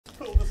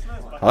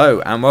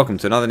Hello and welcome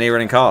to another Near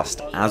Running Cast.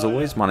 As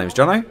always, my name is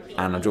Johno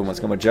and I'm joined once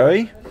again with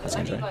Joey. How's it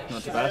going, Joey?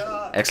 Not too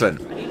bad.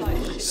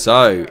 Excellent.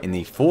 So, in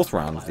the fourth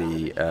round,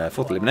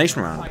 fourth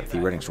elimination round of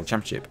the Reading Store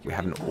Championship, we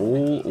have an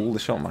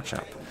all-Aldershot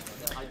matchup.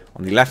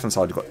 On the left-hand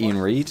side, we've got Iain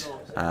Reid,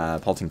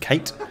 piloting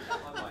Kate.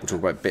 We'll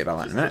talk a bit about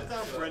that in a minute.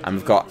 And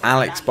we've got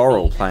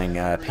Borrill playing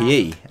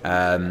PE.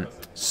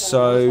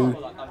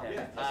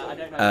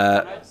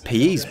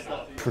 PE's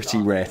pretty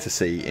rare to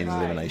see in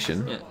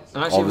elimination. Yeah.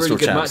 And actually a really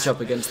good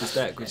matchup against this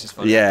deck, which is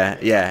fun.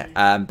 Yeah.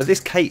 But this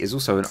Kate is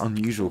also an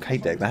unusual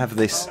Kate deck. They have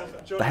this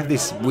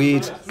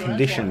weird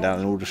condition down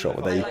in Aldershot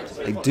where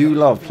they do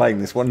love playing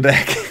this one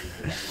deck.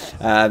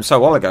 So a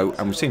while ago,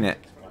 and we've seen it.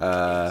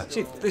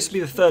 See, this will be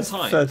the third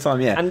time. Third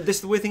time, yeah. And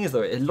the weird thing is,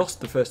 though, it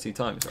lost the first two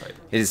times, right?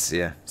 It is,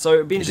 yeah. So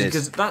it'd be interesting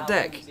because that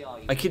deck,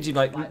 I kid you,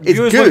 like it's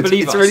viewers good. won't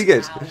believe it's us. really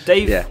good.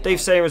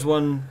 Dave Sayer has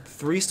won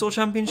 3 store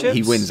championships.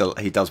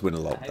 He does win a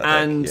lot.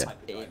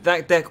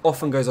 That deck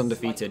often goes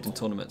undefeated in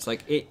tournaments.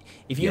 Like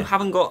if you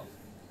haven't got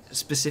a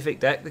specific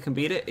deck that can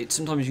beat it,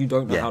 sometimes you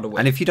don't know how to win.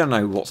 And if you don't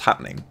know what's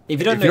happening,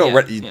 if you're not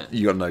ready,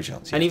 you got no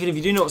chance. And even if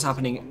you do know what's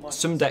happening,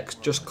 some decks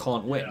just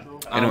can't win.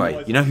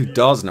 Anyway, you know who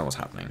does know what's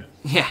happening?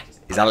 Yeah.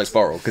 Is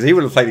Borrill, because he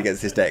would have played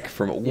against this deck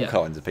from all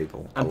kinds of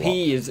people. And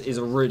P is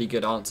a really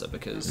good answer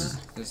because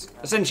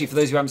essentially, for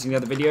those who haven't seen the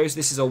other videos,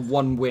 this is a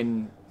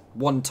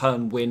one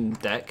turn win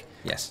deck.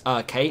 Yes.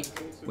 Kate,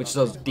 which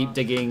does deep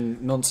digging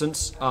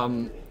nonsense.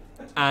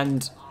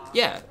 And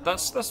yeah,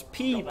 that's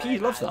P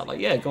loves that. Like,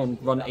 yeah, go and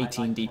run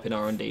 18 deep in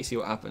R&D, see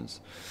what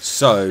happens.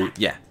 So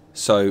yeah.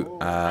 So,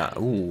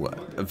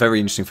 a very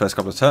interesting first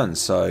couple of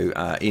turns. So,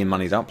 Iain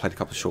moneyed up, played a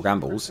couple of short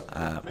gambles,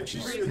 which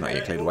is not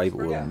yet cleared away, but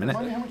we'll in a minute.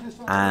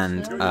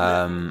 And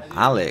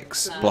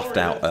Alex bluffed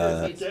out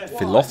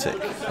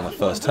Eclectic on the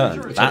first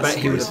turn. I bet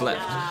he would have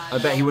left. I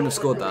bet he wouldn't have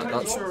scored that.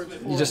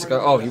 You just go,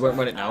 oh, he won't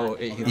run it now.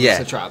 It's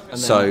a trap. And then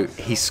so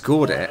he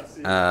scored it.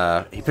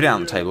 He put it out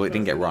on the table. It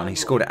didn't get run. He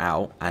scored it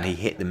out, and he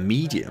hit the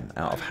medium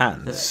out of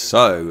hand.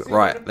 So,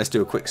 right, let's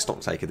do a quick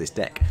stock take of this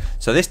deck.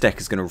 So this deck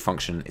is going to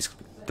function.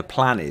 The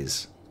plan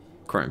is,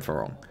 correct me if I'm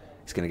wrong,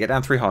 it's going to get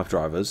down 3 hive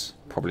drivers,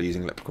 probably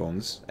using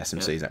leprechauns,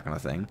 SMCs, that kind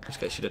of thing.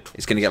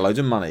 It's going to get loads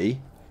of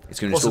money. It's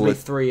going to possibly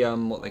 3,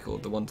 what they call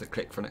the ones that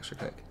click for an extra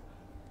click.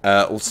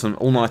 Some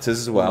all-nighters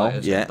as well.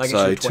 All-nighters, yeah.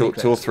 So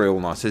 2 or 3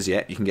 all-nighters.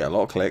 Yeah, you can get a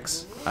lot of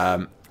clicks.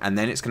 And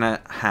then it's going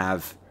to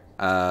have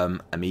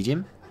a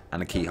medium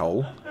and a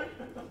keyhole.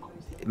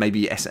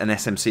 Maybe an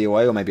SMC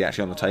away, or maybe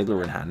actually on the table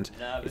or in hand.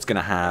 It's going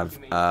to have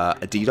a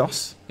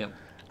DDoS. Yep.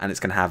 And it's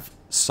going to have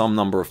some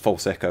number of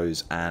false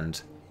echoes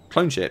and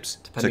clone chips.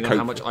 Depending on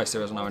how much ice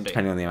there is on R&D.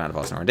 Depending on the amount of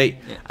ice on R&D.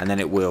 Yeah. And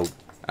then it will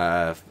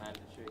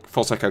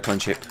false echo, clone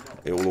chip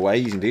it all away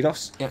using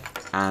DDoS. Yeah.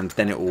 And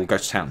then it will go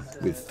to town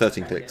with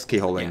 13 clicks,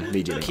 keyholing,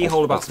 medium.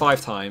 Keyhole about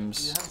 5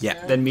 times.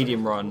 Yeah. Then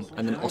medium run,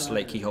 and then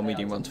oscillate keyhole,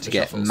 medium run to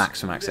get shuffles.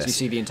 maximum access. So you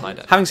see the entire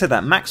deck. Having said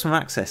that, maximum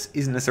access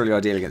isn't necessarily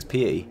ideal against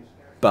PE,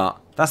 but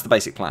that's the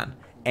basic plan.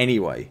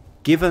 Anyway,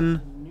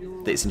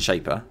 given that it's in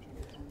Shaper,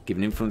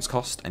 given influence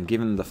cost, and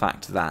given the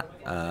fact that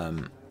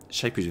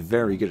Shaper is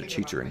very good at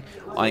tutoring,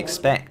 I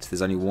expect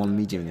there's only 1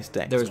 medium in this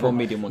deck. There is 1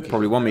 medium, 1 keyhole.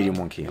 Probably 1 medium,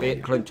 1 keyhole. Be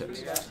it clone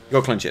chips. You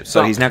got clone chips,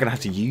 so he's now going to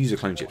have to use a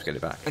clone chip to get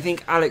it back. I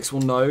think Alex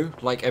will know,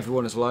 like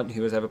everyone has learned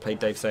who has ever played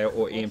Dave Sayer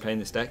or Iain playing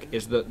this deck,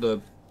 is that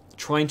the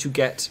trying to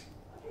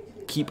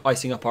keep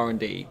icing up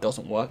R&D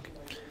doesn't work.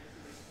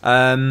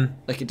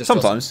 Like it just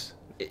sometimes.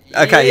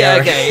 Okay, yeah,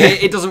 okay.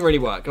 It doesn't really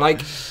work.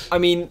 Like, I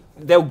mean,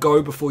 they'll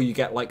go before you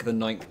get like the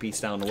 9th piece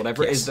down or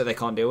whatever it is that they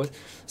can't deal with.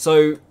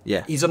 So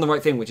he's done the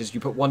right thing, which is you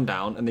put 1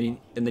 down and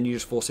then you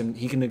just force him.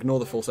 He can ignore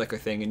the false echo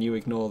thing, and you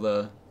ignore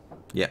the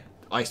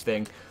ice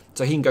thing.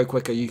 So he can go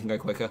quicker. You can go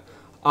quicker.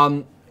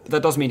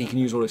 That does mean he can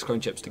use all his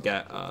clone chips to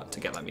get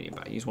that medium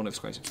back. Use one of his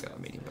clone chips to get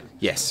that medium back.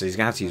 Yes, so he's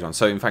going to have to use one.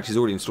 So in fact, he's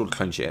already installed a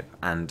clone chip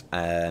and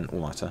an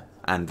all-nighter,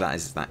 and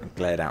that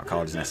glared out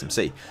card is an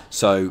SMC.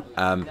 So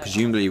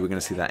presumably we're going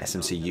to see that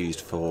SMC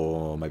used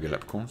for maybe a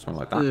leprechaun, something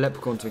like that.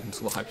 Leprechaun to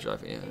install a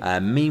hyperdrive, yeah.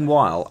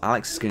 Meanwhile,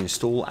 Alex is going to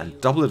install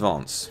and double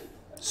advance.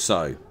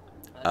 So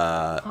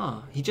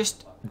he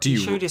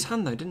showed his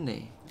hand though, didn't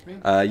he?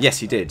 Yes,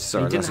 he did.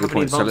 Sorry, that's a good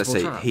point. So let's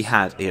see. He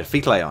had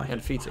fetal AI. He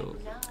had fetal.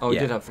 Oh, he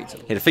did have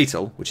fetal. He had a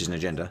fetal, which is an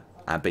agenda,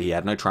 but he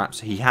had no traps.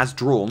 He has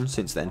drawn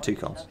since then 2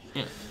 cards.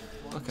 Yeah.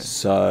 Okay.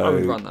 So I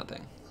would run that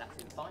thing.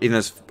 Even though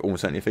it's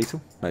almost certainly a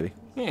fetal, maybe.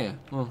 Yeah.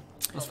 Well,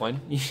 that's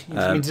fine. It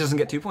means he doesn't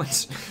get 2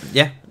 points.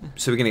 Yeah.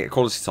 So we're going to get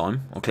quality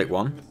time on click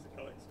 1,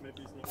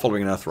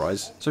 following an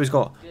Earthrise. So he's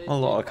got a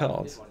lot of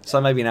cards.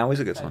 So maybe now is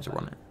a good time to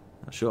run it.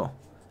 Not sure.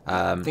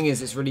 The thing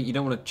is, it's really you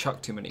don't want to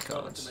chuck too many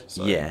cards.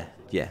 So. Yeah.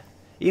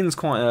 Ian's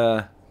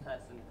quite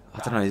I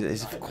don't know,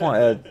 he's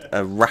quite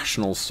a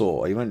rational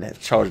sort. He won't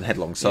charge in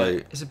headlong, so... Yeah.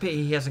 It's a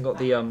pity he hasn't got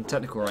the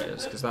technical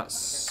writers, because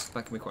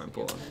that can be quite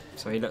important.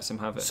 So he lets him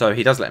have it. So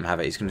he does let him have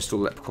it. He's going to install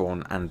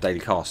Leprechaun and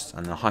Daily Cast,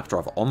 and then a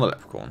Hyperdrive on the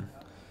Leprechaun.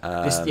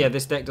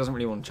 This deck doesn't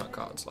really want to chuck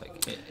cards.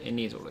 Like, it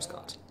needs all those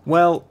cards.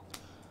 Well,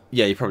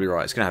 yeah, you're probably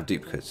right. It's going to have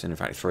duplicates, and in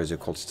fact it throws a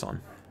quality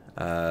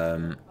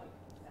time.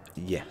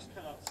 Yeah.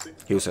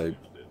 He also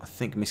I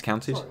think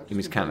miscounted. He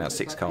miscounted out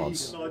 6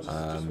 cards.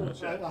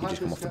 He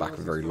just come off the back of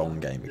a very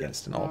long game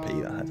against an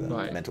RP that had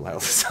mental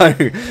health. So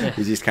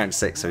he's just counted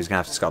 6, so he's going to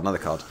have to discard another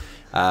card.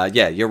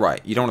 Yeah, you're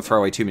right. You don't want to throw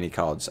away too many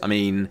cards. I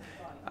mean,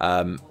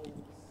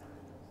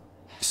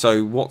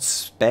 so what's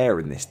spare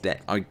in this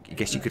deck? I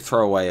guess you could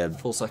throw away a...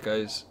 Full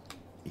Secos.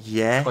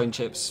 Yeah. Coin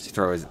chips. He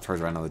throws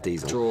around another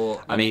diesel.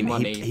 Draw. I mean,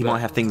 money, he might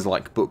have things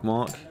like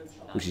Bookmark,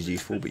 which is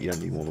useful, but you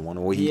don't need more than one.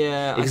 Or if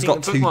he's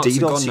got 2 Bookmarks are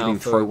DDoS, gone you now can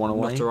throw one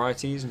away.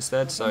 Notorieties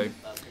instead, so...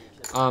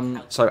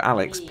 So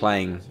Alex,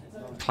 playing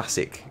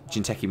classic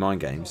Jinteki mind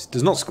games,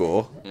 does not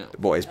score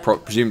what is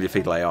presumably a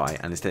fetal AI,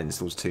 and instead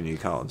installs 2 new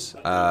cards.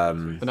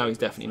 But now he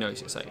definitely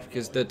knows it's safe,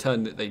 because the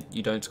turn that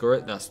you don't score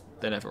it,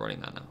 they're never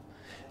running that now.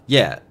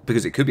 Yeah,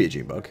 because it could be a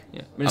June bug.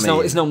 Yeah, I mean,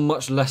 it's now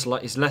much less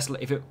like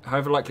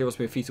however likely it was to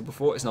be a fetal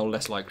before, it's now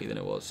less likely than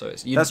it was. So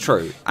that's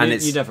true,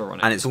 and you never run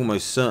it, and it's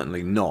almost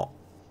certainly not.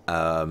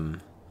 I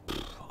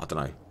don't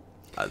know,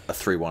 a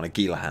 3/1, a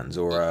Gila hands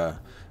or a.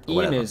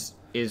 Iain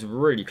is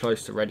really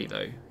close to ready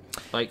though.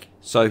 Like,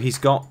 so he's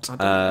got 2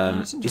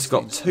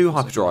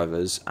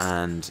 hyperdrivers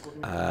and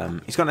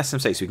he's got an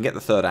SMC, so he can get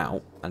the 3rd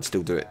out and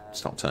still do it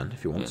start turn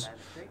if he wants.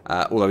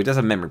 Although he does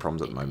have memory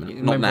problems at the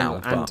moment, not now,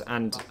 but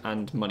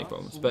and money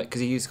problems. But because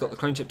he's got the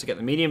clone chip to get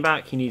the medium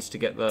back, he needs to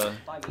get the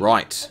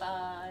right.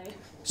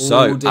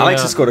 So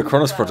Alex has got a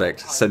Chronos project,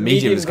 so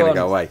medium is going to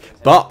go away.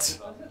 But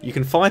you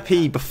can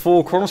 5p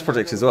before Chronos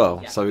project as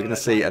well, so we're going to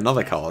see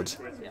another card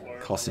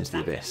cast into the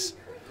abyss.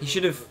 He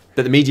should have.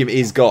 But the medium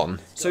is gone.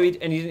 So he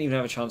didn't even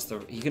have a chance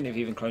to. He couldn't have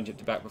even clone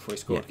chipped it back before he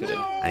scored, could he?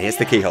 And here's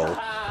the keyhole.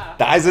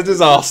 That is a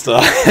disaster.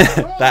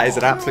 That is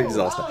an absolute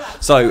disaster.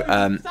 So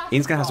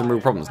Iain's going to have some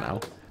real problems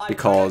now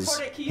because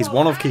his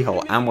 1 of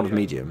keyhole and 1 of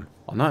medium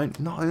are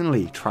not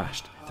only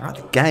trashed, they're out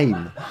the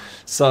game.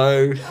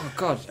 So oh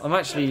god, I'm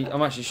actually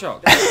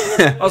shocked.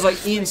 I was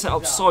like, Iain set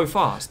up so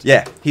fast.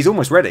 Yeah, he's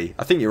almost ready.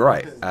 I think you're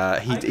right.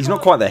 He's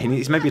not quite there.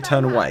 He's maybe a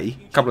turn away,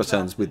 a couple of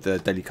turns with the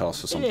daily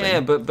cast or something.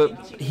 Yeah, but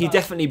he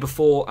definitely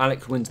before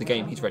Alex wins the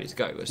game, he's ready to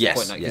go.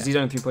 Yes, because he's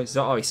only 3 points. He's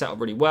like, he set up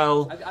really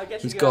well.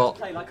 He's got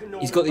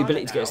the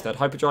ability to get his 3rd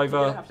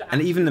hyperdriver.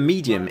 And even the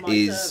medium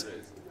is.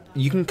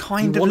 You can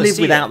kind of live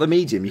without the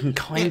medium. You can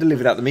kind of live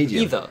without the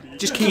medium. Either.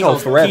 Just keyhole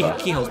forever.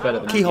 Keyhole's better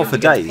than keyhole for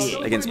days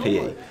against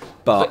PE.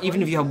 But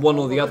even if you have one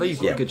or the other, you've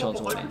got a good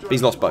chance of winning. But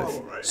he's lost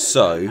both.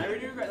 So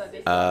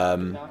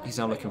he's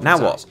now looking for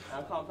now what?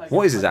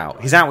 What is his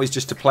out? His out is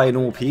just to play a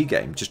normal PE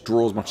game, just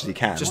draw as much as he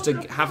can. Just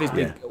to have his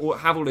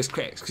have all his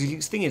critics. Because the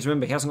thing is,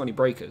 remember, he hasn't got any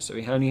breakers, so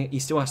he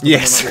still has to win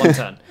on that 1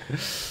 turn.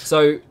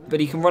 So, but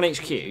he can run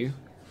HQ. He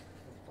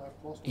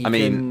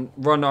can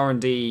run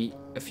R&D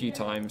a few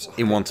times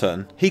in 1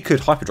 turn. He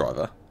could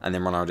hyperdriver and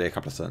then run R&D a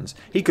couple of turns.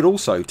 He could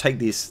also take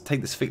this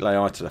fetal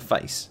AI to the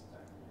face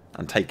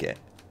and take it.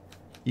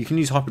 You can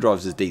use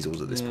hyperdrivers as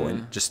diesels at this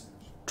point. Just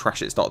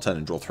trash it, start turn,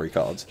 and draw 3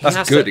 cards.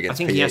 That's good against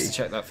PE. I think he has to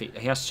check that.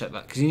 He has to check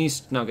that because he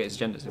needs to now get his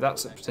agendas. If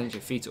that's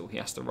potentially fetal, he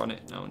has to run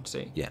it now and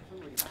see. Yeah.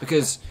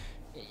 Because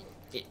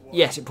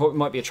yes, it probably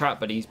might be a trap,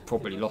 but he's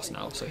probably lost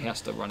now, so he has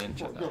to run in and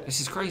check that.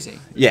 This is crazy.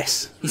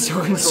 Yes. He's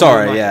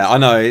sorry, yeah, I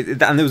know. And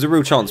there was a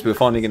real chance we were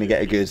finally going to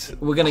get a good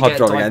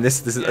hyperdrive again.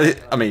 This is,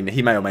 I mean,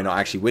 he may or may not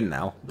actually win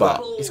now,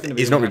 but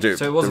he's not going to do it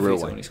so it was the a real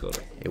fetal way. when he scored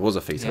it. It was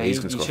a fetal. Yeah, he's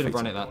going to score. He should have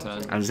run it that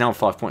turn. And he's now on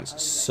 5 points.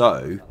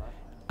 So,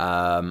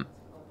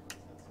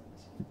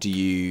 do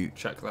you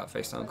check that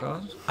face down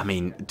card? I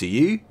mean, do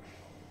you?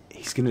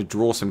 He's going to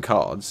draw some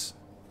cards.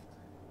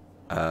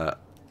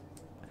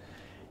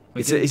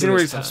 He's in a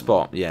really tough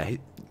spot. Yeah,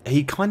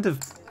 he kind of.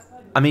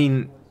 I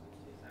mean,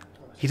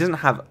 he doesn't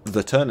have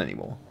the turn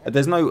anymore.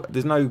 There's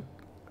nothing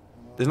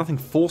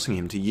forcing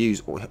him to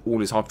use all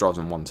his hyperdrives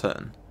in 1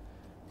 turn.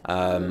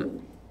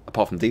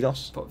 Apart from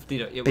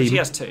DDoS. He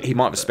has 2. He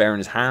might have a spare in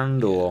his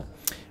hand, or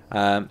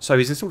so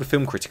he's installed a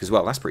film critic as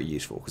well. That's pretty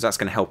useful because that's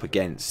going to help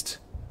against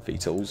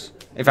fetals.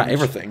 In fact,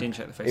 everything.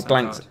 It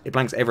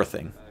blanks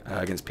everything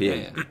against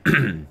PE.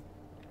 Yeah.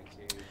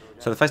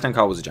 So the face down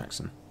card was a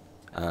Jackson.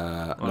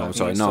 I'm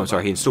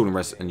sorry. He installed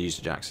and used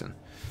a Jackson.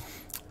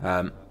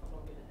 So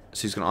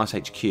he's got an Ice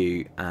HQ,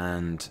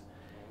 and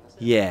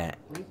yeah.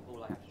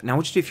 Now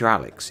what do you do if you're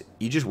Alex?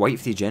 You just wait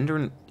for the agenda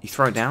and you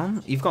throw it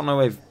down. You've got no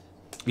way of.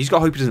 You just got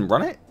to hope he doesn't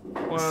run it.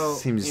 Well,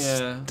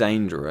 seems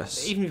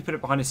dangerous. Even if you put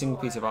it behind a single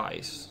piece of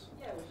ice,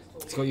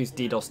 he's got to use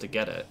DDoS to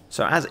get it.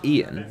 So as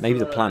Iain, maybe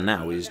the plan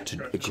now is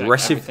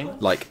to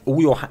like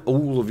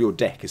all of your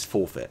deck is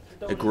forfeit.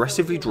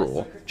 Aggressively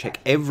draw, check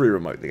every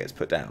remote that gets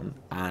put down,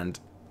 and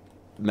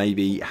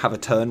maybe have a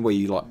turn where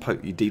you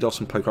you DDoS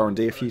and poke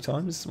R&D a few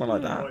times, something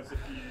like that.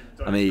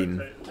 I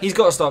mean, he's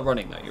got to start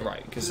running though. You're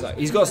right, because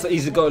he's got to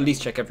at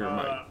least check every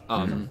remote.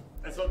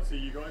 It's up to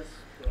you guys.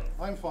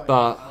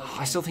 But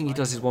I still think he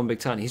does his 1 big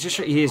turn. He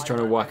is trying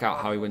to work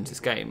out how he wins this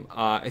game.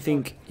 I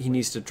think he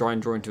needs to try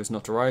and draw into his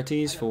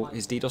notorieties for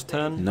his DDoS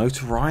turn.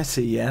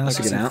 Notoriety, yeah, that's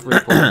a good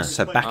out.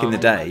 So back in the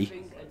day,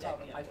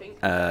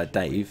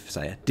 Dave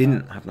Sayer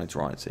didn't have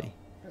notoriety.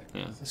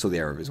 Yeah. Saw the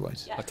error of his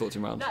ways. I talked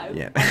him around.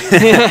 Yeah.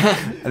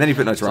 And then he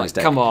put no to run his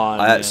deck. Come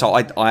on. So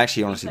I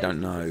actually honestly don't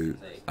know.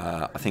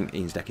 I think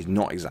Ian's deck is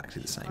not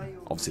exactly the same.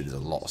 Obviously, there's a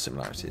lot of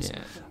similarities.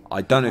 Yeah.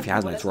 I don't know if he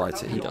has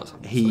notoriety. He does.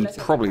 He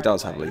probably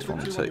does have at least 1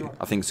 or 2.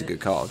 I think it's a good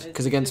card.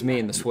 Because against me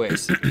in the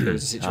Swiss, there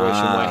was a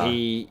situation where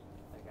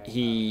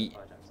he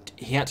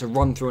had to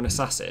run through an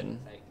assassin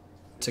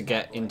to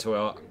get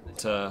into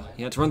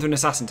he had to run through an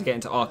assassin to get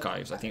into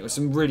archives. I think it was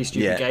some really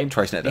stupid game.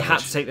 Trace net he damage. had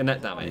to take the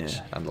net damage.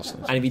 Yeah, and lost.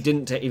 And if he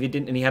didn't,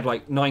 and he had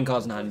like 9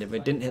 cards in hand. If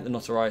it didn't hit the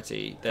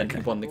notoriety, then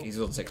he won. He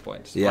got 6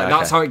 points. Yeah, like,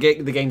 that's how the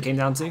game came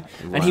down to. Wow.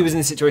 And he was in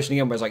a situation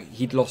again where it's like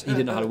he'd lost. He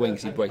didn't know how to win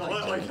because he'd broken.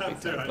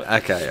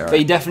 Okay, all right. But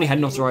he definitely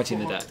had notoriety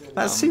in the deck.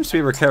 That seems to be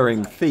a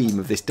recurring theme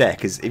of this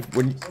deck. Is if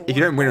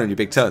you don't win on your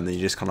big turn, then you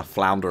just kind of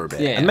flounder a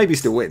bit, and maybe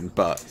still win,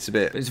 but it's a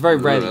bit. It's very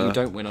rare that you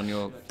don't win on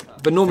your.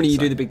 But normally you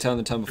do the big turn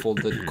the turn before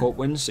the court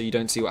wins, so you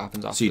don't see what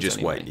happens after. So you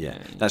just wait, yeah.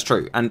 That's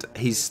true. And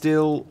he's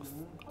still,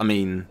 I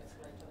mean,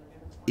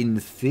 in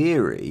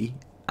theory,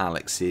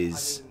 Alex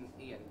is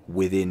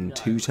within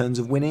 2 turns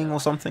of winning or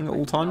something at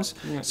all times.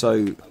 Yeah.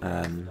 So,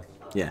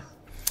 yeah.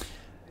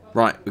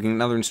 Right, we can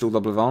another install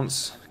double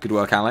advance. Good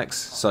work, Alex.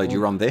 So do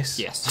you run this?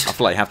 Yes. I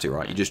feel like you have to,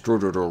 right? You just draw,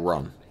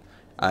 run.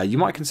 You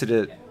might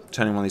consider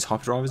turning one of these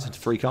hyperdrivers into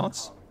 3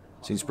 cards.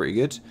 Seems pretty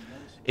good.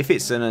 If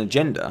it's an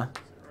agenda,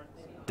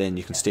 then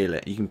you can steal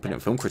it. You can put it in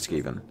film critic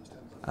even,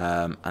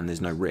 and there's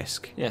no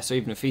risk. Yeah, so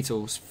even if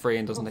Fetal's free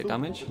and doesn't take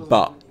damage.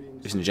 But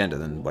if it's an agenda,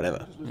 then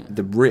whatever. Yeah.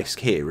 The risk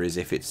here is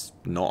if it's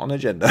not an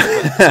agenda.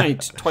 It's only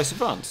twice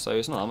advanced, so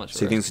it's not that much.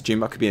 So you think it's a June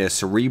bug? Could be a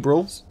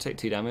cerebral. Take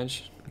 2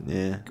 damage.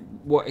 Yeah.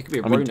 What? It could be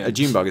a Ronin. A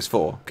June bug is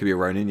 4. Could be a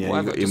Ronin. Yeah.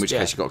 In which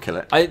case you got to kill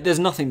it. There's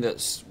nothing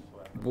that's.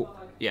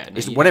 Yeah,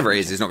 no, whatever it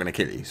is, it's not going to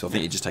kill you. So I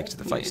think you just take it to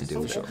the face and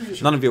deal with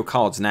it. None of your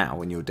cards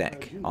now in your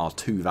deck are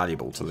too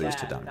valuable to lose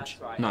to damage.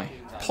 No.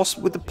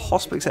 With the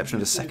possible exception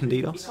of a second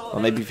DDoS, or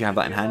maybe if you have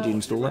that in hand, you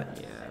install it.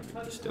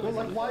 Yeah, just do it.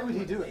 Why would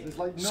he do it?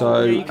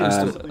 So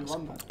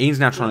Ian's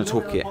now trying to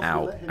talk it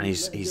out, and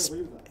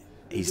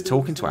he's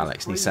talking to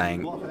Alex, and he's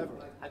saying,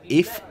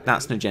 if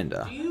that's an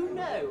agenda,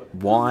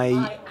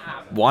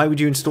 why would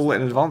you install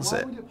it and advance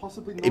it?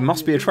 It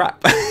must be a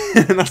trap.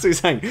 That's what he's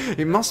saying.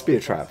 It must be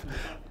a trap.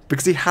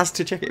 Because he has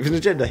to check it. If it's an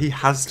agenda, he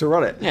has to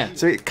run it. Yeah.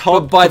 So it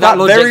can't. But by that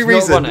logic, very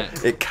reason, not run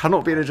it. It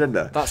cannot be an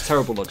agenda. That's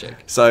terrible logic.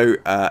 So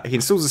he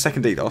installs a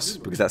second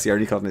DDoS because that's the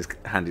only card in his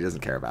hand he doesn't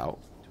care about,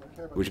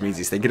 which means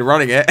he's thinking of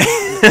running it.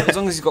 As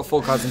long as he's got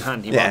 4 cards in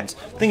hand, he runs.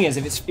 The thing is,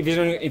 if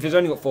he's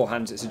only got 4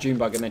 hands, it's a June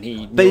bug, and then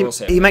he. But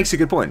he makes a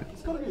good point.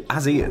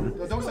 As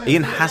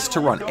Ian has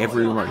to run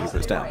every remote he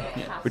puts down,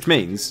 which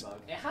means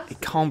it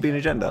can't be an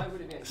agenda.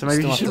 So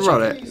maybe you should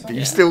run it, but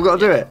you still got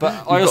to do it.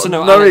 But I also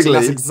know Alex,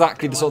 that's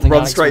exactly the sort of thing.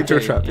 Run straight into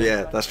a trap.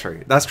 Yeah, that's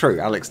true. That's true.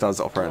 Alex does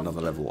operate at another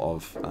level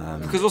of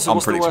because also,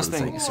 what's the worst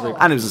thing?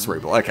 And it was a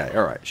cerebral. Okay,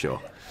 all right,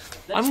 sure.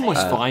 I'm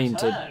almost fine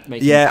to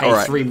make him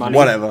pay 3 money.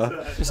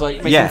 Whatever. It's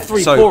like making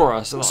 3 for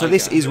us. So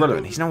this is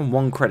relevant. He's now on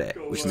 1 credit,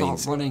 which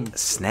means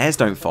snares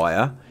don't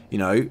fire. You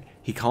know,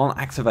 he can't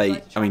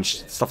activate. I mean,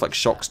 stuff like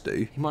shocks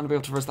do. He might not be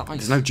able to res that ice.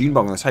 There's no June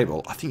bug on the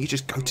table. I think you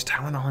just go to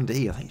town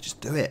R&D. I think you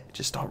just do it.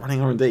 Just start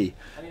running R&D.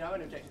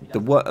 The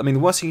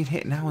worst thing you can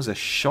hit now is a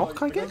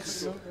shock, I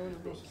guess.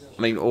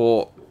 I mean,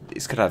 or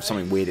it's could have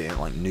something weird in it,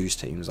 like news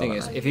teams. The thing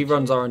is, if he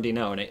runs R&D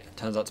now and it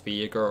turns out to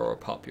be a girl or a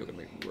pup, you're gonna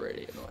be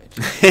really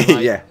annoyed.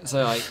 Like, yeah.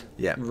 So like,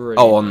 yeah. Really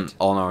on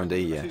R&D,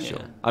 yeah,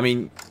 sure. I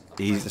mean,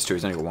 that's true.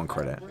 He's only got 1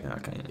 credit. Yeah,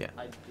 okay, yeah.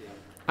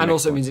 And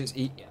also means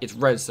it's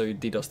red, so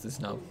DDoS is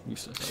now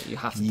useless. So you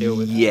have to deal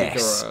with.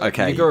 Yes.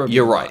 Okay.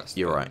 You're right.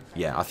 You're right.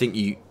 Yeah, I think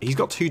he's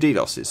got 2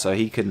 DDoSes, so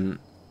he can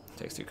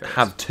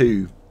have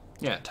 2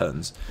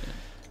 turns.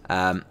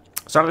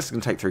 So Alex is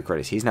going to take 3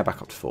 credits. He's now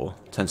back up to 4.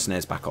 Turn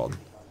snares back on.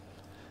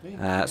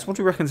 So what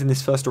do you reckon's in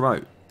this first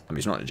remote? I mean,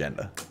 it's not an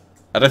agenda.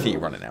 I don't think you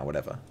run it now.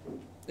 Whatever.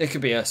 It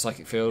could be a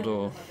psychic field,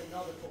 or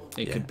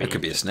it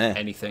could be a snare.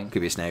 Anything. It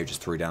could be a snare you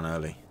just threw down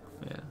early.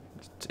 Yeah.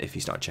 If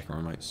you start checking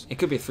remotes. It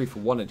could be a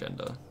 3-for-1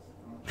 agenda.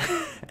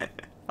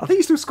 I think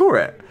you still score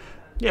it.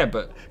 Yeah,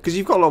 but because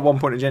you've got a lot of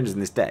 1-point agendas in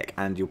this deck,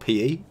 and your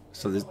PE,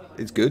 so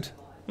it's good.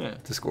 Yeah.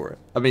 To score it.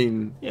 I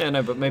mean. Yeah,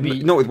 no, but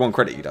maybe not with 1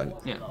 credit. You don't.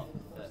 Yeah.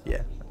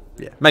 Yeah.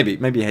 Yeah. Maybe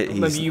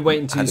you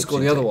wait until you score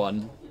the other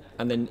one,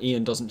 and then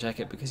Ian doesn't check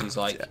it because he's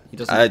like he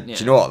doesn't. Do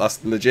you know what?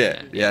 That's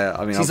legit. Yeah.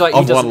 I mean,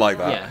 I've won like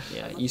that.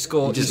 Yeah. Yeah. You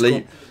score. You just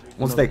leave.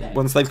 Once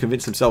they've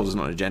convinced themselves it's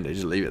not an agenda,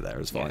 just leave it there.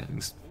 It's fine. You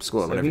can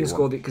score whatever you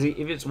want. Because if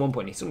it's 1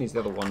 point, he still needs the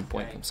other 1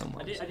 point from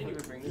somewhere.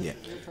 Yeah.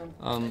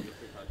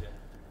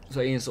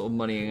 So Ian's sort of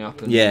moneying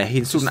up. And he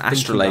installed an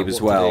astrolabe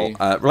as well.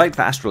 Related to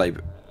that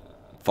astrolabe,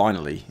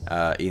 finally,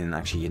 Ian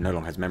actually no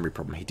longer has a memory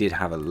problem. He did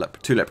have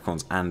 2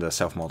 leprechauns and a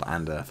self-mod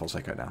and a false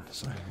echo down,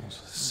 so it was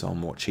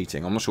somewhat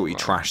cheating. I'm not sure what he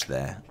trashed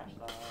there.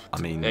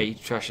 I mean, he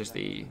trashes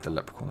the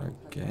leprechaun,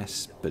 I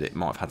guess, but it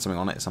might have had something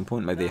on it at some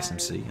point. Maybe the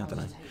SMC, I don't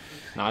know.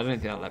 No, I don't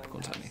think that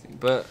leprechaun's had anything.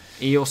 But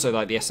he also,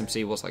 like, the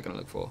SMC, what's that going to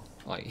look for?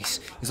 Like, he's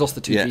lost the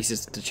 2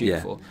 pieces to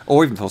shoot for.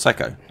 Or even false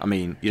echo. I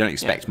mean, you don't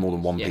expect more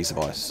than 1 piece of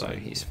ice. So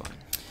he's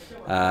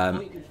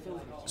fine.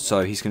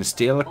 So he's going to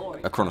steal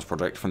a Kronos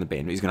project from the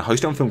bin. He's going to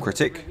host it on Film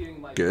Critic.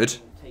 Good.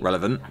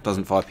 Relevant.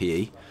 Doesn't fire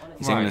PE.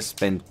 He's then going to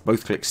spend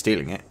both clicks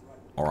stealing it.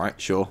 Alright,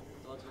 sure.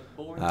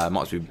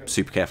 Might be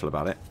super careful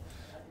about it.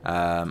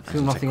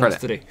 There's nothing else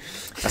to do.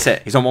 That's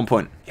it. He's on 1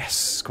 point.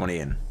 Yes. Come on,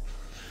 Iain.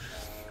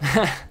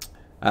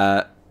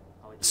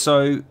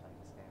 So,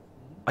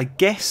 I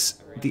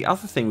guess the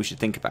other thing we should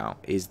think about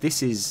is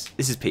this is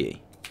PE.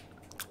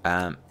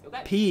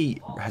 PE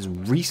has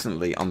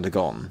recently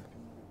undergone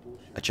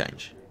a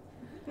change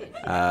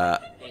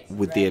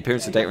with the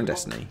appearance of Data and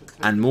Destiny,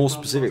 and more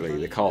specifically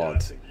the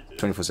card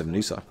 24/7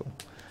 News Cycle.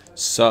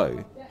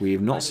 So we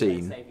have not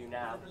seen,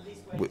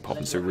 with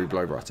Poppins through Reid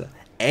Blowbrighter,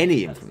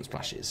 any influence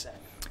splashes.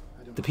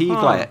 The PE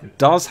player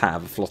does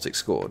have a Flotic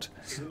scored.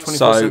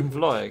 24/7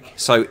 Vlog.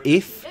 So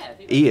if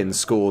Iain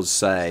scores,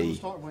 say,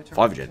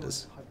 5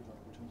 agendas,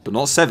 but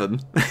not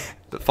 7,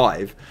 but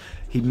 5,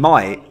 he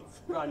might,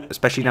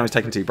 especially now he's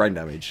taken 2 brain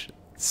damage,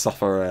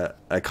 suffer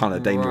a kind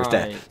of dangerous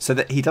death. So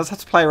that he does have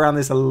to play around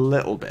this a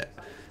little bit.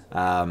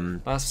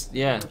 That's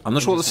I'm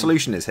not sure what the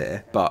solution is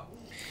here, but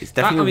it's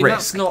definitely a risk.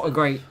 That's not a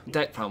great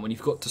deck plan when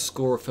you've got to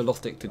score a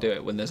Philotic to do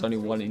it when there's only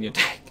 1 in your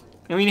deck.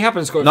 I mean, you happen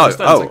to score a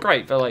so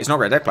great, but like... It's not a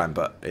great deck plan,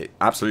 but it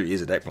absolutely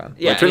is a deck plan.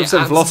 Yeah, like,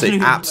 27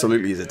 Philotic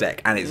absolutely is a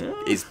deck, and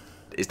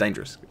it's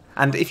dangerous.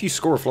 And if you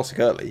score a Philotic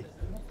early,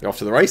 you're off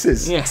to the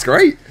races. Yeah. It's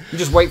great. You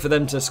just wait for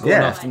them to score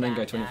enough and then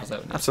go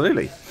 24/7.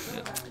 Absolutely.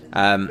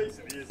 Yeah.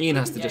 Iain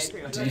has to just...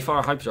 Did you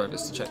fire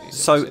hyperdrivers to check these?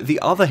 So the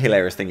other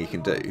hilarious thing you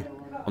can do,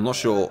 I'm not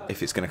sure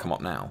if it's going to come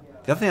up now,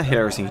 the other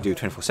hilarious thing you can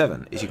do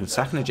 24/7 is you can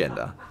sack an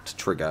agenda to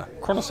trigger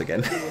Kronos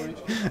again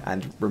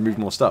and remove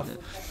more stuff.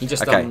 He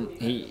just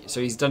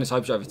so he's done his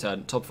hyperdriver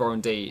turn. Top of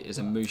R&D is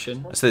a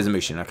Mushin. So there's a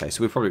Mushin. Okay,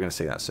 so we're probably going to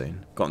see that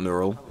soon. Got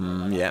Neural.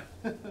 Yeah.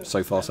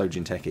 So far, so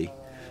Jinteki.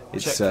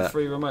 It's check the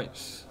 3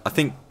 remotes.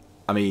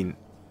 I mean,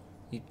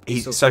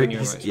 he's got to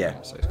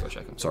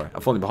check them. Sorry,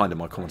 I'm falling behind in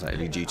my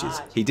commentating duties.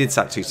 He did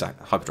sack 2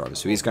 hyperdrivers,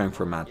 so he's going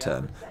for a mad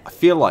turn. I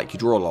feel like you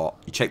draw a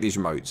lot, you check these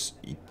remotes,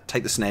 you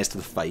take the snares to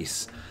the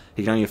face.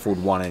 He can only afford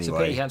 1 anyway.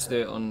 So he had to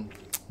do it on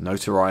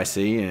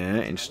Notoriety. Yeah,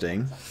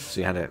 interesting.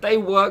 So he had it. They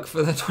work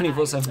for the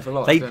 24/7 for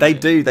lot. They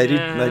do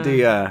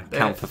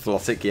count for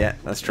Philotic. Yeah,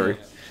 that's true.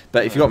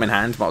 But if you got him in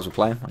hand, might as well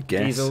play him. I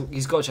guess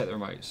he's got to check the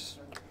remotes.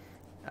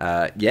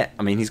 Yeah,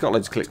 I mean he's got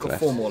loads of clicks left.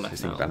 4 more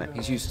left now.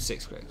 He's used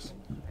 6 clicks.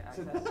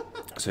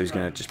 So he's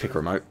going to just pick a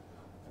remote.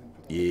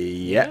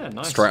 Yeah,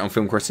 nice. Straight on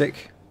Film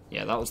Critic.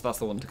 Yeah, that's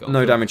the one to go.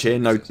 No damage here.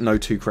 No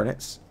 2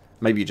 credits.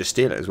 Maybe you just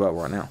steal it as well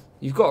right now.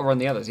 You've got to run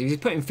the others. If he's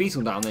putting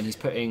Fetal down, then he's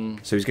putting...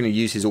 So he's going to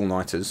use his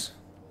all-nighters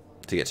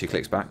to get 2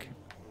 clicks back.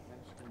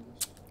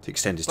 To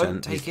extend his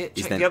turn. Take it.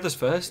 Check the others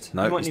first.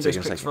 No, you might need those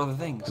clicks for other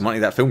things. You might need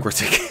that Film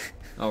Critic.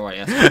 Oh, right,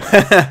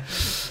 yeah.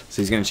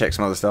 So he's going to check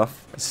some other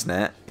stuff. A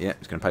snare. Yeah,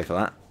 he's going to pay for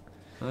that.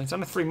 He's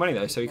under 3 money,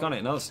 though, so he can't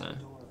hit another snare.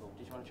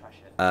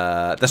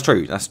 That's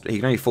true. He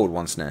can only afford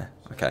 1 snare.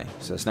 Okay,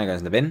 so the snare goes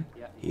in the bin.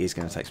 He is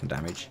going to take some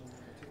damage.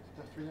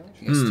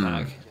 He gets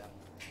tag.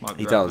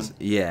 He does,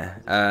 yeah.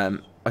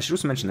 I should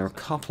also mention there are a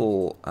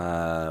couple,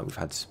 we've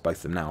had both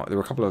of them now, there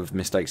were a couple of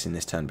mistakes in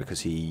this turn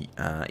because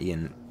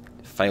Iain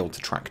failed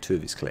to track 2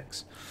 of his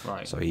clicks.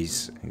 Right. So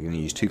he's going to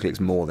use 2 clicks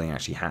more than he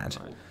actually had.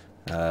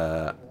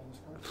 Right.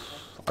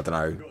 I don't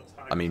know,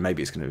 I mean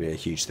maybe it's going to be a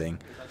huge thing.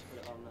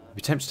 I'd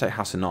be tempted to take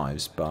House of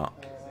Knives, but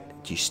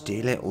do you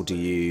steal it or do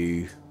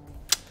you...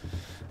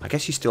 I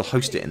guess you still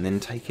host it and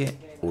then take it,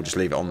 or just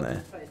leave it on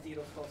there.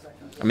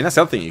 I mean, that's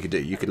the other thing you could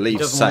do. You could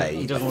leave,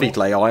 say, a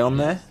Fetal AI on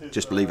there,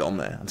 just leave it on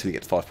there until you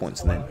get to 5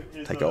 points and then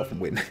take it off and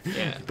win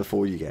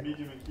before you get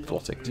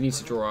Flotic. He needs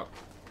to draw up.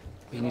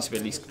 He needs to be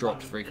at least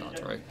dropped 3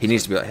 cards, right? He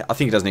needs to be. I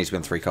think he does need to be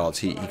on 3 cards.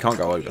 He can't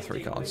go over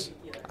 3 cards.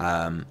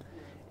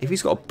 If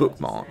he's got a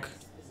bookmark...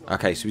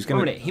 Okay, so he's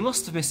going to... He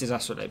must have missed his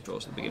Astrolabe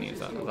draws at the beginning of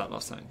that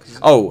last time.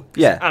 Oh,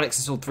 yeah. Alex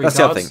installed 3 cards.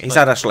 That's the other thing. He's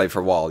had Astrolabe for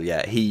a while,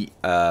 yeah.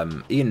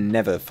 Iain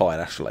never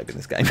fired Astrolabe in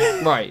this game.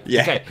 Right,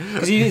 yeah. Okay.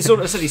 Because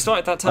he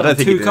started that turn with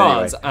 2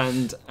 cards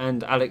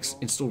and Alex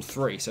installed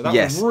 3. So that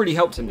really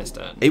helped him this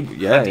turn.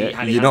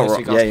 You're not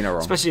wrong.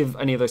 Especially if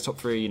any of those top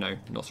 3,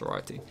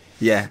 notoriety.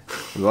 Yeah.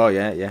 Well,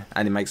 yeah.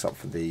 And he makes up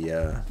for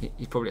the...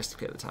 He probably has to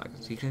clear the tag.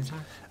 Did he clear the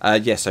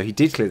tag? Yeah, so he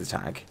did clear the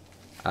tag.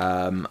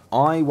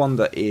 I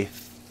wonder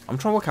if... I'm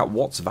trying to work out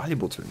what's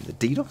valuable to him. The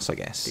DDoS, I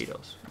guess.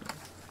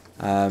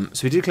 DDoS.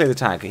 So he did clear the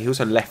tag. He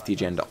also left the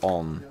agenda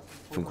on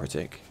Film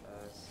Critic.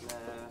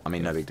 I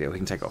mean, no big deal. He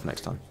can take it off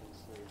next time.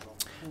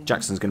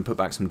 Jackson's going to put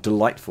back some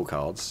delightful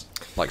cards,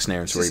 like Snare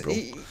and Cerebral,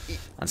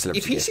 and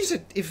Celebrity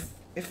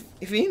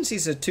If Iain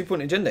sees a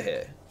 2-point agenda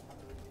here,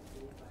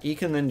 he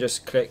can then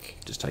just click...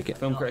 Just take it.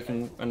 Film Critic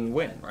and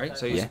win, right?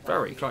 So he's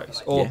very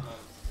close.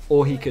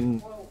 Or he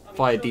can...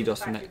 fire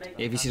DDoS next.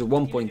 If he sees a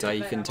 1-pointer,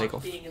 he can take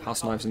off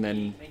House Knives and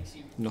then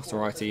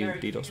Notoriety,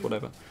 DDoS,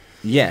 whatever.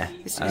 Yeah.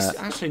 It's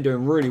actually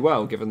doing really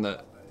well, given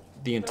that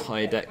the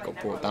entire deck got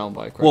brought down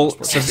by a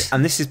Kronos.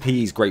 And this is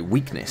PE's great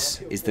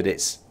weakness, is that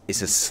it's a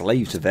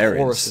slave to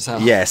variance. As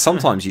hell. Yeah,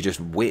 sometimes you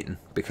just win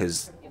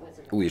because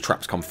all your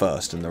traps come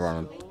first and they're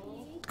on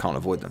a can't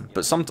avoid them.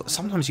 But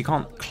sometimes you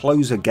can't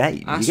close a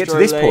game. You get to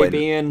this point.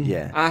 Ian.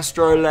 Yeah.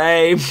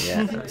 Astrolabe.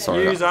 Yeah.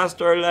 Sorry. Use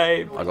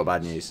Astrolabe. I got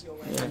bad news.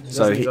 Yeah,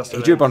 So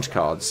he drew a bunch of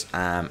cards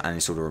and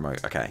installed a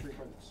remote. Okay.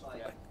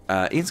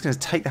 Ian's going to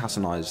take the House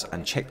of Knives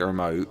and check the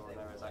remote.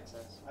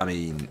 I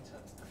mean,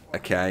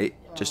 okay.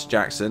 Just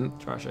Jackson.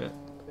 Trash it.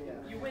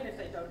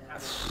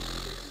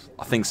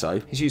 I think so.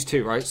 He's used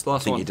 2, right? It's the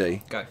last one. I think you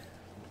do.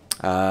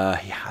 Go.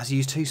 He has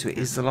used 2, so it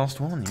is the last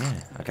one.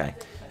 Yeah. Okay.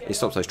 It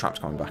stops those traps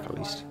coming back at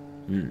least.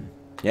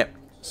 Yep.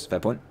 That's a fair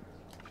point.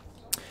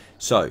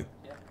 So,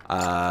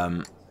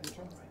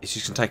 it's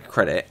just going to take a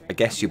credit. I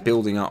guess you're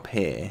building up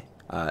here.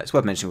 It's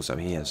worth mentioning also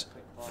he has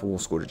 4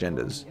 scored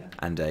agendas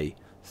and a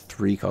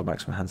 3-card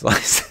maximum hand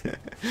size.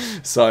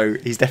 So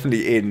he's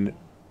definitely in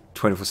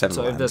 24/7.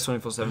 So if there's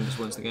 24/7, just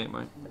wins the game,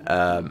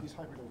 right?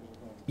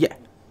 Yeah.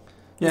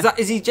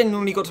 Is he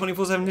genuinely got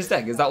 24/7 in his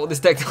deck? Is that what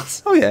this deck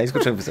does? Oh yeah, he's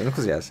got 24/7. Of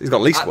course he has. He's got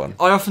at least one.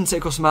 I often sit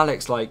across from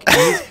Alex, like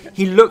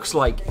he looks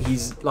like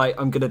he's like,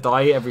 I'm gonna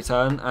die every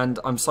turn, and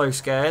I'm so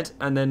scared,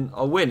 and then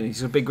I'll win, and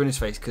he's got a big grin on his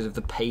face because of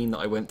the pain that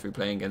I went through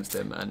playing against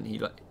him, and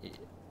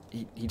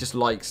he just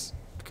likes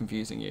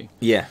confusing you.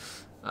 Yeah.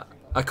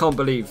 I can't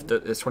believe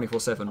that there's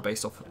 24/7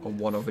 based off on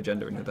one of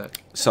agenda in your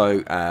deck.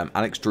 So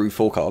Alex drew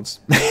 4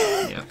 cards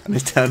Yeah. on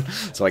his turn,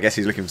 so I guess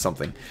he's looking for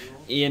something.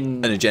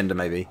 Ian, An agenda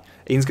maybe.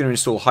 Ian's going to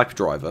install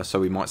Hyperdriver, so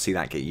we might see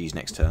that get used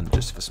next turn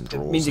just for some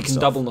draws. it means he and can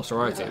stuff. double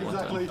notoriety in one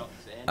turn.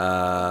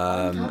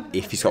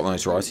 If he's got the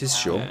notorieties,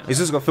 sure. Yeah. He's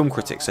also got Film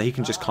Critic, so he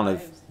can just kind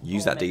of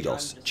use that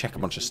DDoS, check a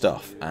bunch of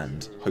stuff,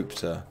 and hope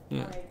to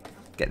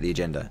get the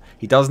agenda.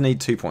 He does need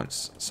 2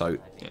 points, so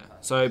Yeah.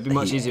 So it'd be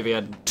much easier if he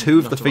had 2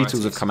 of the fetals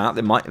notorieties. have come out.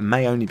 It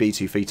may only be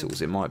 2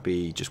 fetals. It might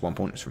be just 1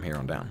 pointers from here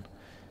on down.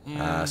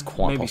 Yeah, it's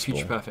quite maybe possible.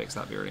 Future Perfects,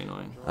 that'd be really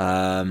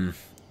annoying.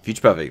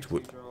 Future Perfect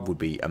would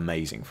be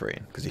amazing for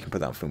Ian, because he can put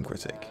that on Film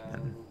Critic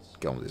and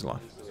get on with his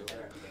life.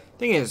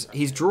 Thing is,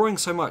 he's drawing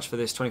so much for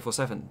this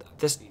 24/7.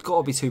 There's got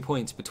to be 2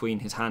 points between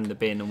his hand, the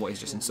bin, and what he's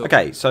just installed.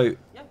 Okay, so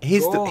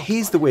here's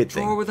the weird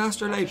thing. Draw with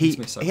Astrolabe.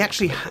 He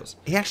actually has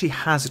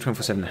a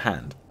 24/7 in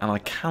hand, and I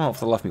cannot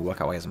for the life of me work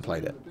out why he hasn't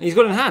played it. He's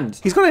got it in hand.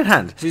 He's got it in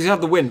hand. So he's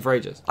had the win for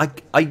ages.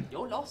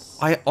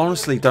 I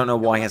honestly don't know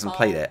why he hasn't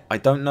played it. I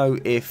don't know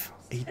if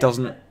he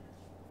doesn't,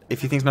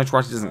 if he thinks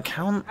notoriety doesn't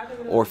count,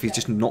 or if he's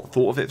just not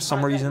thought of it for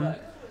some reason.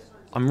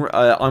 I'm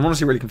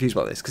honestly really confused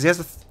about this, because he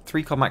has a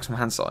 3-card maximum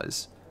hand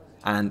size,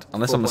 and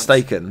unless 4 I'm points.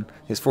 mistaken,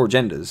 he has 4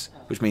 agendas,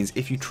 which means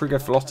if you trigger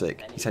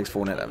Philotic, he takes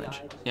 4 net damage.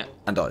 Yeah.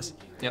 And dies.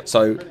 Yep.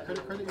 So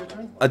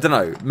I don't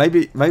know.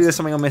 Maybe there's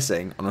something I'm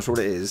missing. I'm not sure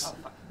what it is.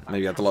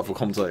 Maybe our delightful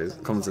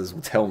commenters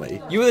will tell me.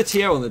 You were the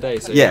TO on the day,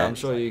 so yeah, I'm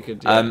sure you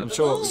could. Yeah, I'm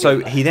sure. So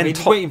he then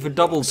he's waiting for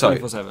double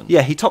 24/7.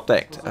 Yeah, he top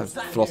decked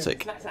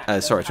Philotic,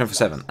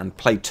 24/7, and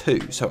played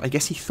 2. So I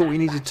guess he thought he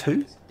needed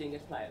 2,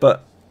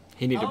 but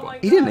He needed 1.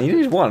 he didn't. He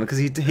needed 1 because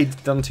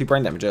he'd done 2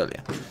 brain damage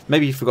earlier.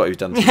 Maybe he forgot he'd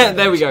done 2 Yeah, brain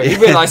there we damage. go.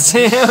 He realised.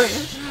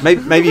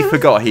 Maybe he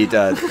forgot he'd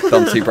done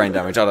 2 brain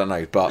damage. I don't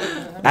know, but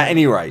at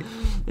any rate.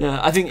 Yeah,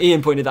 I think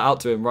Ian pointed that out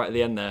to him right at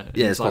the end there.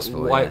 Yeah, It's it's like,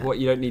 possible. Why, Yeah. What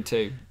you don't need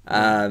 2.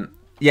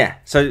 Yeah,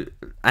 so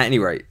at any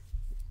rate,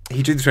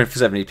 he drew the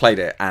 24/7, he played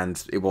it,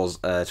 and it was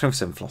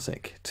 24/7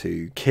 Flossic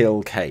to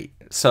kill Kate.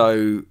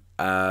 So,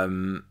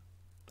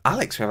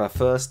 Alex, we have our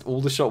first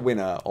all-the-shot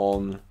winner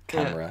on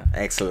camera. Yeah.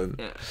 Excellent.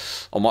 Yeah.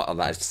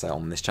 That is to say,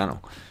 on this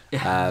channel.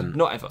 Yeah.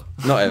 Not ever.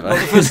 Not ever. Not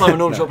the first time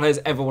an all-shot player's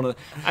ever won.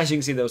 As you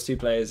can see, there was 2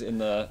 players in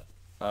the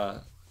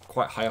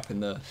quite high up in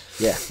the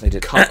they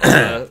did. cut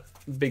of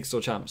the Big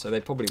Store champ, so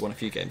they probably won a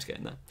few games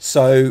getting there.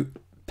 So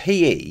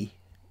PE.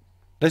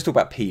 Let's talk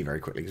about PE very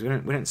quickly, because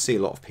we don't see a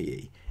lot of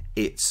PE.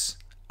 It's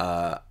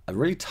a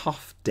really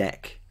tough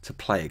deck to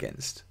play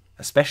against,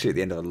 especially at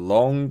the end of a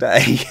long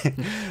day.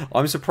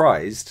 I'm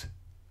surprised.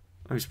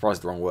 Maybe surprised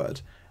is the wrong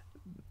word.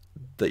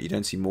 That you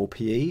don't see more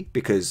PE,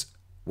 because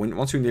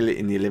once you're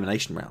in the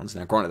elimination rounds,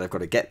 now granted they've got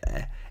to get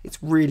there, it's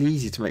really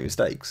easy to make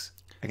mistakes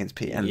against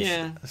PE.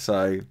 And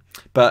so,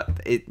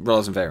 but it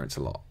relies on variance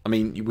a lot. I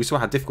mean, we saw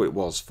how difficult it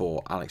was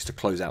for Alex to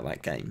close out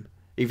that game.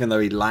 Even though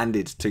he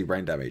landed 2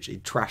 brain damage, he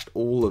trashed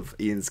all of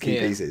Ian's key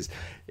pieces.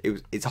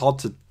 It's hard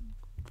to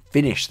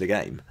finish the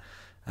game,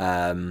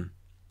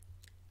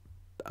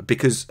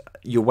 because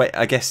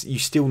I guess you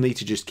still need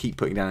to just keep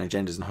putting down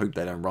agendas and hope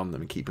they don't run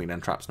them, and keep putting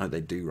down traps and hope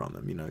they do run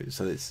them. You know,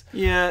 so it's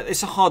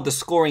it's hard. The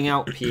scoring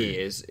out PE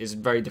is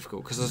very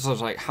difficult, because it's sort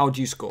of like, how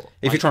do you score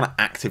if you're trying to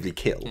actively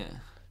kill? Yeah.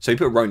 So you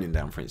put Ronin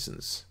down, for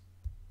instance.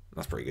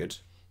 That's pretty good.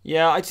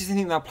 Yeah, I just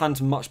think that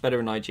plan's much better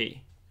in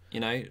IG. You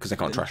know, because they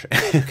can't trash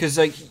it. Because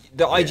like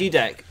the IG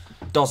deck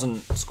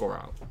doesn't score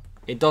out.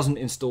 It doesn't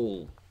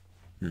install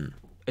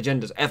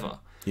agendas ever.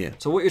 Yeah.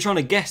 So what you're trying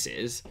to guess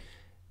is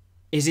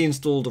he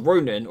installed a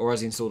Ronin or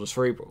has he installed a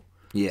Cerebral?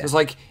 Yeah. So it's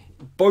like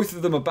both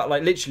of them are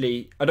like,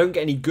 literally, I don't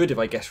get any good if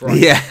I guess right.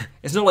 Yeah.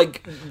 It's not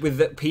like with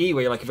the PE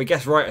where you're like, if I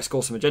guess right, I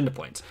score some agenda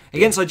points.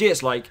 Against IG,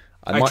 it's like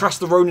I trust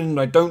the Ronin and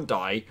I don't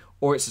die,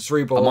 or it's a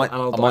Cerebral.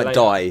 I might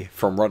die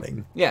from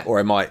running. Yeah. Or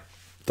I might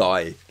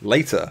die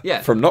later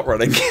Yeah. from not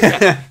running.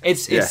 Yeah.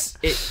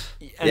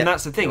 Yeah.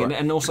 That's the thing, You're right.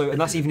 and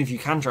that's even if you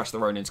can trash the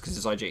Ronins because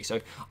it's IG. So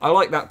I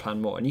like that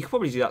plan more, and you could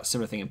probably do that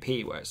similar thing in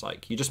P, where it's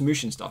like you just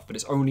Mushin stuff, but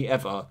it's only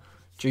ever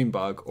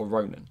Junebug or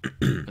Ronin,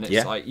 and it's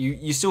Yeah. like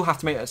you still have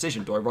to make that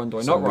decision: do I run? Do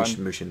I not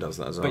run? Mushin does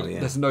that as well. But Yeah.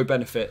 there's no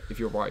benefit if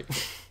you're right.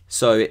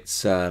 So it's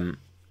so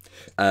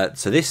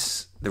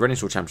the Running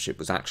Store Championship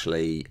was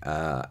actually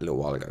a little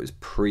while ago. It was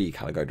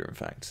pre-Calagoda, in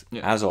fact.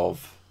 Yeah. As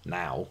of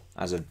now,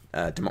 as of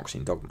Democracy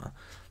and Dogma,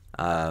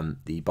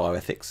 the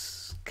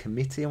Bioethics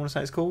Committee, I want to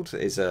say it's called,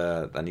 is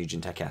a new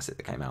Jinteki asset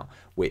that came out,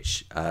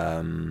 which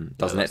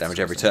does net damage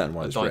every turn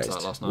while it's I died to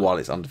raised, that last night. while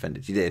it's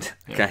undefended. You did?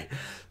 Yeah. Okay.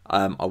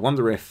 I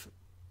wonder if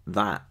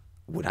that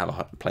would have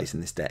a place in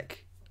this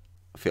deck.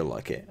 I feel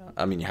like it.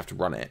 I mean, you have to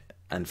run it,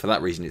 and for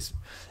that reason, it's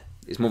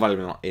more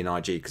valuable in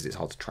IG because it's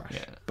hard to trash.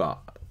 Yeah. But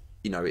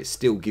it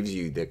still gives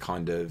you the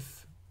kind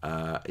of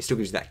it still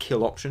gives you that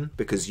kill option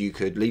because you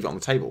could leave it on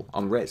the table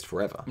unrezzed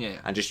forever,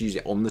 and just use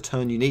it on the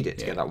turn you need it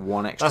to get that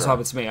one extra. That's what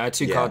happened to me. I had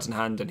 2 cards in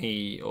hand, and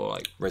he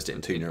rezzed it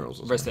in 2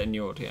 neurals. Or rezzed it in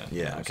Yord.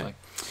 Yeah. It's Okay. like-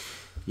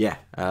 Yeah.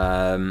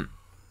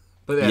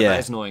 But that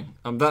is annoying.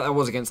 That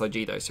was against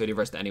IG though, so he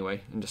rezzed it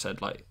anyway and just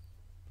said like,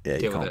 Yeah.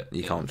 deal with it.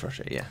 You can't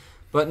trash it. Yeah.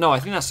 But no, I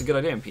think that's a good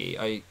idea in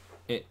PE.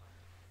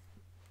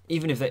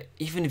 Even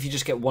if you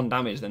just get 1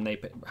 damage, then they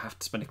have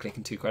to spend a click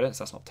and 2 credits.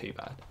 That's not too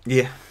bad.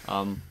 Yeah.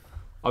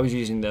 I was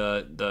using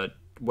the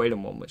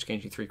Wayland one, which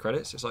gains you 3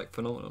 credits. It's like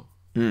phenomenal.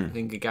 I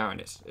think Gagarin,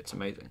 it's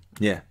amazing.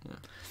 Yeah.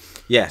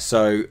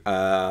 So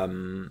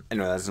anyway, that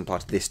doesn't apply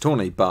to this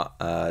tourney, but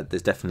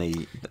there's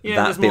definitely there's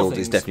that more build is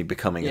things. definitely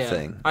becoming a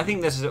thing. I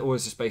think there's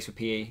always a space for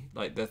PE.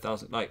 Like the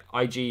 1000, like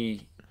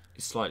IG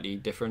is slightly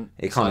different.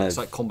 It's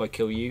like combo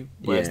kill you,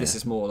 whereas this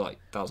is more like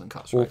 1000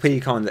 cuts. Well, right? P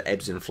kind of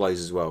ebbs and flows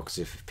as well, because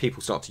if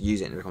people start to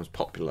use it and it becomes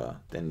popular,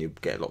 then you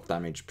get a lot of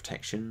damage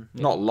protection.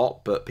 Not a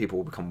lot, but people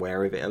will become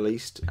wary of it at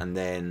least, and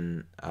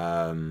then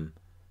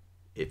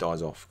it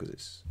dies off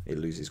because it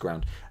loses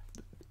ground.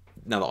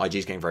 Now that IG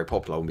is getting very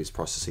popular, I wouldn't be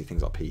surprised to see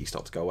things like PE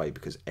start to go away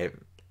because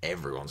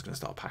everyone's going to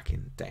start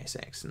packing Deus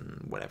Ex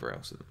and whatever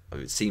else.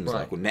 It seems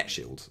like with Net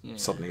Shield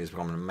suddenly has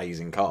become an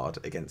amazing card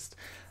against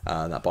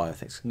that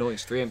Bioethics.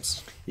 Noise 3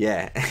 imps.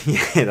 Yeah,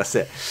 yeah, that's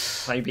it.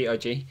 How you beat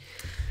IG?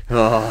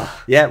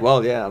 Yeah,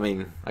 well, yeah, I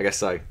mean, I guess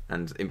so.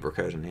 And Imp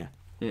Recursion,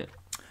 yeah.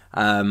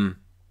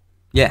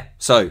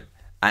 So,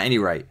 at any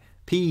rate,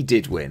 PE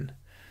did win.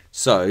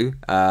 So,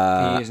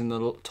 PE is in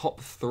the top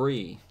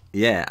 3.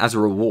 Yeah, as a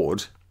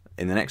reward,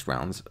 in the next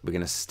rounds, we're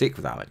going to stick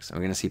with Alex, and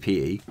we're going to see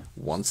PE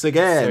once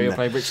again. So you'll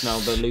play Rich now,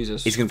 the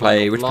losers. He's going to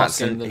play Rich Last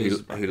Patterson,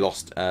 game, who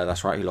lost.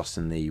 That's right, who lost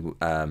in the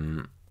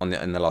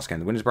in the last game of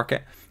the winners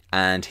bracket,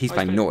 and he's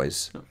playing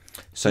Noise. No.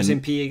 So he's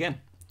in PE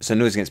again. So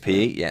Noise against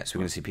PE, yeah. So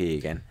we're going to see PE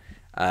again.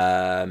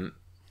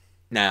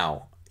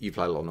 Now you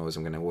play a lot of Noise.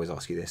 I'm going to always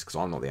ask you this because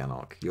I'm not the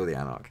Anarch. You're the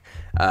Anarch.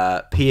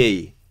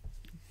 PE.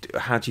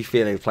 How do you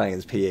feel playing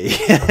as PE?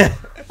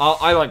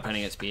 I like playing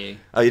against PE.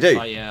 Oh, you do?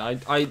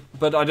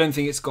 But I don't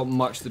think it's got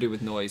much to do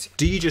with Noise.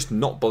 Do you just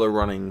not bother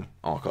running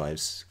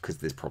archives because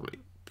there's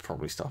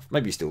probably stuff?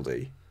 Maybe you still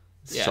do.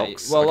 Yeah.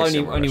 Shocks. Well,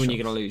 only when you're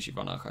going to lose, you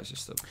run archives.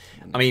 Just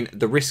I mean,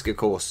 the risk, of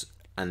course,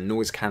 and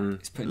Noise can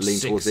lean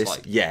towards this.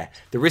 like- Yeah,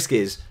 the risk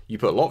is you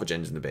put a lot of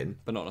agendas in the bin,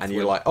 But not enough and to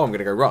you're win. like, oh, I'm going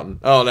to go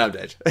run. Oh, now I'm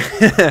dead.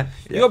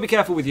 You got to be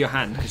careful with your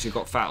hand because you've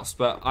got Faust.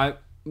 But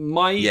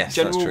my Yes,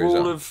 general that's true as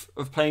rule well.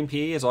 of playing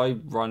PE is I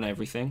run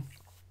everything.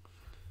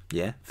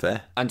 Yeah,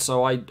 fair. And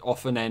so I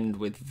often end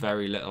with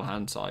very little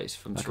hand size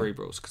from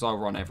cerebrals because I'll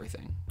run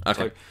everything.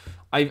 Okay. So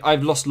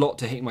I've lost a lot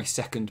to hitting my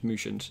second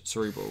Mushin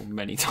cerebral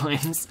many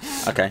times.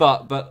 Okay.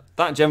 But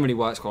that generally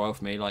works quite well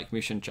for me. Like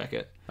Mushin, check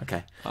it.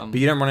 Okay. But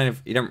you don't run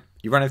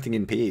you run everything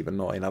in PE, but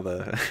not in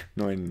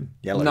not in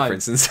yellow, No. for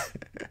instance.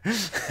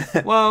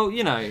 Well,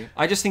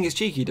 I just think it's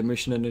cheeky to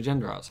Mushin an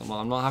agenda out. So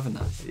I'm not having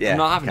that. Yeah, I'm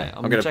not having okay. it.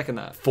 I'm I'm gonna checking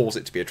that. Force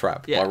it to be a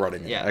trap by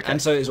running it. Yeah, Okay.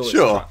 and so it's always a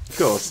sure, trap. of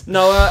course.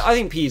 No, I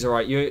think P's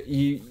alright.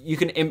 You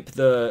can imp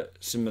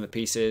some of the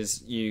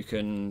pieces. You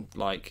can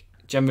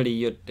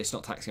generally it's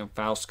not taxing on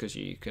Faust because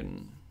you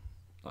can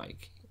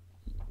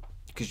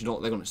because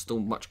they're going to store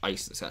much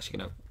ice that's actually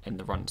going to end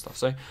the run and stuff.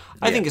 So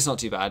I think it's not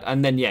too bad.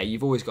 And then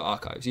you've always got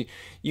archives.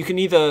 You can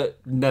either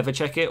never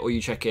check it or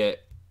you check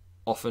it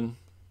often.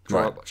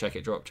 Draw up, check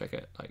it. Draw up, check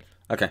it.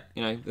 Okay.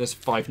 There's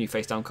 5 new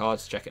face down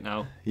cards. Check it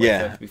now. Yeah. Wait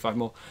for there to be 5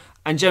 more.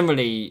 And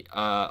generally,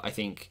 I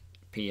think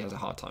PE has a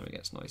hard time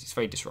against Noise. It's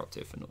very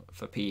disruptive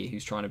for PE,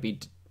 who's trying to be.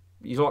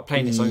 He's like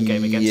playing his own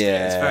game against it.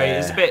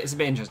 It's a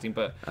bit interesting,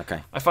 but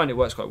Okay. I find it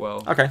works quite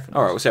well. Okay.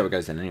 All right. We'll see how it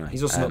goes then. Anyway.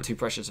 He's also not too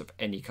precious of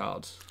any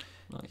cards.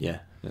 Yeah,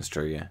 that's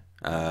true. Yeah.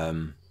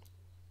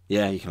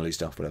 Yeah, you can lose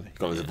stuff, whatever. You've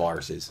got loads of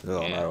viruses.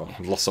 Oh no,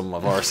 I've lost some of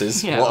my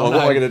viruses. Yeah, what oh, am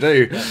I no. going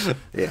to do?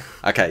 Yeah.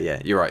 Okay,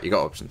 yeah, you're right. You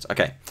got options.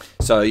 Okay.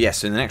 So,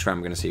 so in the next round,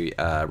 we're going to see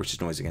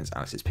Richard's Noise against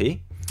Alex's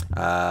P.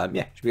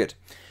 Yeah, should be good.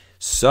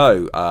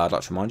 So, I'd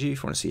like to remind you,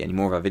 if you want to see any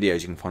more of our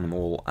videos, you can find them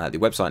all at the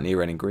website,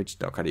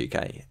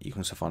 nearraininggrid.co.uk. You can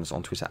also find us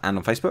on Twitter and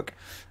on Facebook.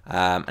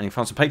 And you can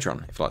find us on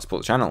Patreon if you'd like to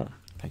support the channel.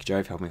 Thank you,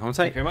 Joey, for helping me commentate.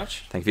 Thank you very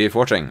much. Thank you for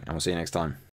watching, and we'll see you next time.